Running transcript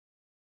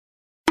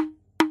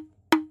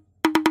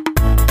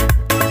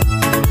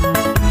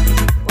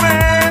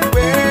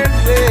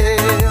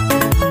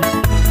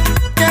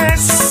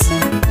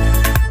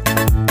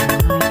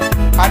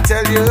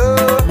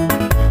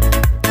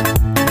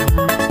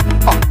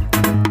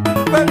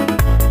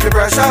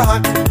pressure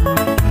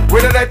hot.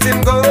 We don't let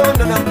him go,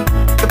 no, no.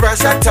 The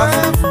pressure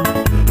tough.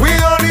 We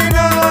holding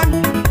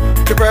on.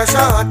 The pressure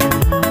hot.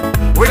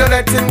 We don't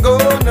let him go,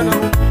 no,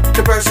 no.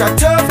 The pressure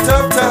tough,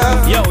 tough,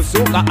 tough. Yo,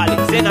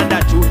 Socaholic, send on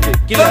that truth.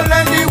 Don't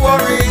let the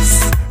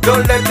worries,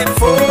 don't let it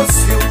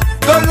force you.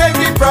 Don't let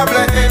the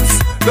problems,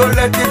 don't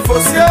let it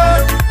force you.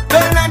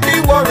 Don't let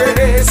the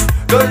worries,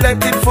 don't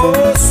let it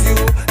force you.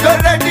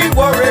 Don't let the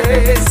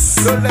worries,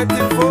 don't let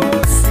it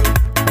force you.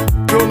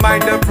 Don't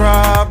mind the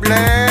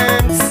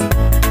problems.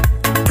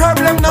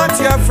 Problem not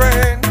your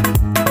friend.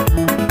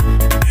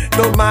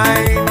 Don't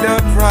mind the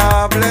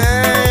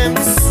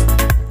problems.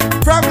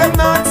 Problem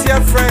not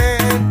your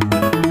friend.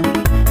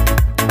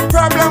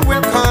 Problem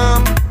will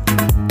come.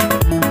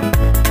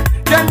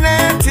 Then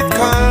let it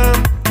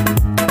come.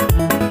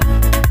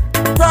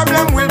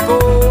 Problem will go.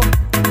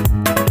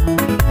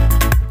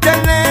 Then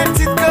let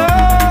it go.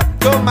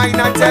 Don't mind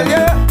I tell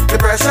you, the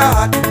pressure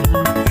hot.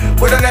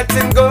 We don't let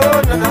him go,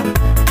 no, no.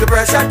 The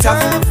pressure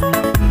tough.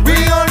 We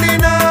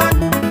holding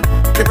on.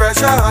 The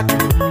pressure hot.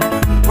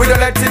 We don't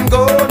let him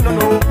go, no,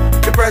 no.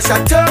 The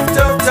pressure tough,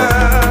 tough,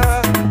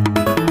 tough.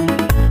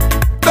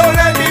 Don't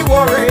let the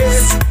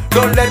worries,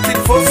 don't let it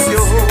force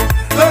you.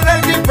 Don't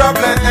let the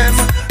problem,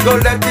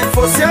 don't let it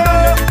force you.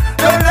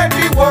 Don't let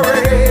the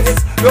worries,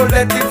 don't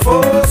let it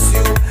force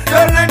you.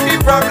 Don't let the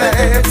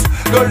problems,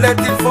 don't let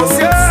it force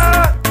you.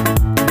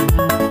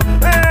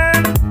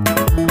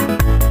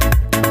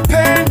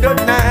 Pain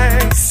don't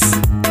nice.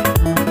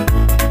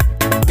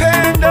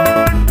 Pain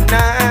don't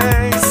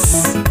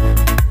nice.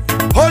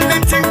 Only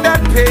thing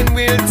that pain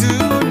will do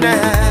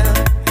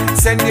now,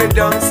 send you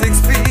down 6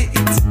 feet.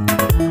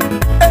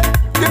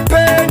 The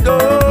pain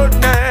don't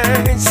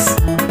nice.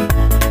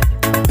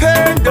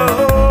 Pain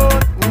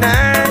don't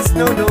nice,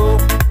 no, no.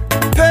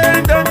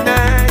 Pain don't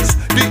nice.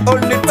 The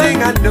only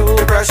thing I know,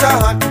 the pressure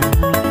hot.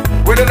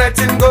 We don't let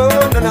him go,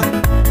 no, no.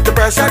 The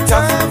pressure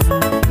tough.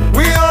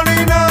 We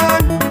holding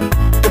on.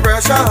 The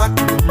pressure hot.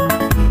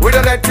 We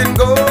don't let him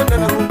go, no,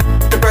 no.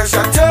 The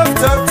pressure tough,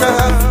 tough,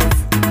 tough.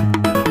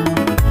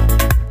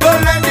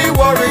 Don't let the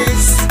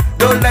worries,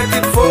 don't let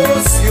it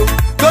force you.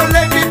 Don't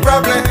let the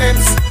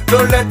problems,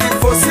 don't let it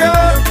force you.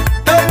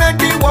 Don't let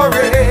the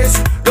worries,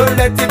 don't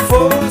let it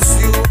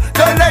force you.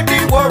 Don't let the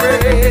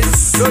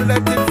worries, don't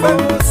let it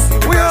force you.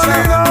 We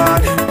holding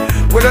on.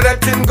 We don't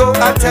let him go,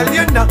 I tell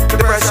you now. The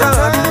pressure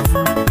tough.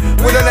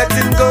 We don't let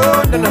him go,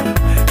 no, no.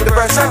 The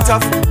pressure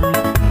tough.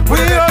 We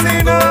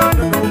holding on,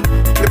 no, no.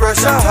 The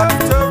pressure hot,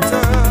 tough,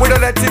 tough. We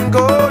don't let him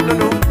go, no,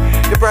 no.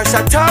 The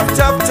pressure tough,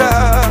 tough,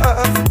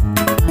 tough.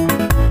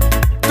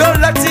 Don't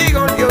let it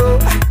hold you.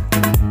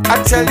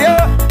 I tell you,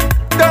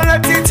 don't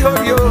let it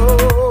hold you.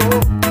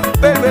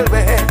 Well, well,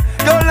 well.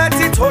 Don't let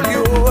it hold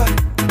you.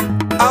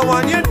 I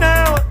want you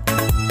now.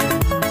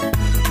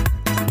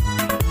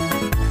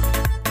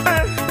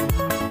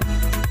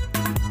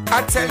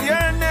 I tell you,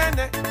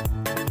 nene.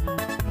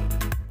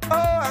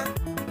 Oh,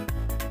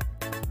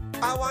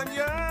 I want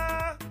you.